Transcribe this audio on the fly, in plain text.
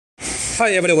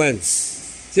Hi everyone,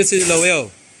 this is Lowell.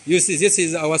 You see, this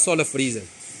is our solar freezer.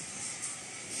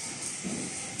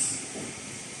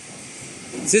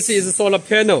 This is solar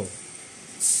panel.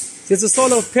 This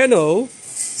solar panel,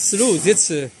 through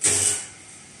this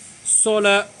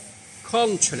solar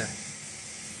controller,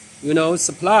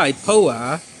 supply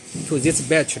power to this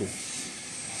battery.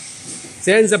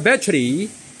 Then the battery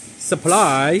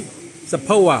supply the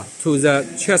power to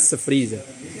the chest freezer.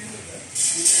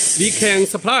 We can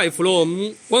supply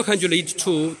from 100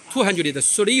 to 200,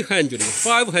 300,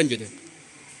 500.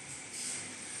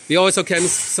 We also can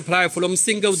supply from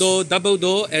single door, double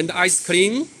door, and ice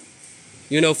cream,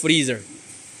 freezer.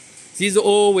 These are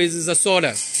all with the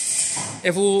solar.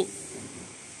 If,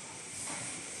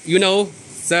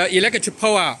 the electric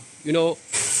power,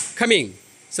 coming,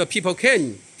 so people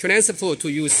can transfer to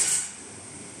use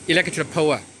electric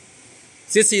power.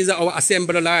 This is our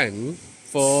assembly line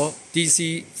for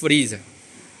DC freezer.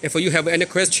 If you have any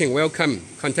question, welcome.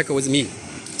 Contact with me.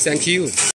 Thank you.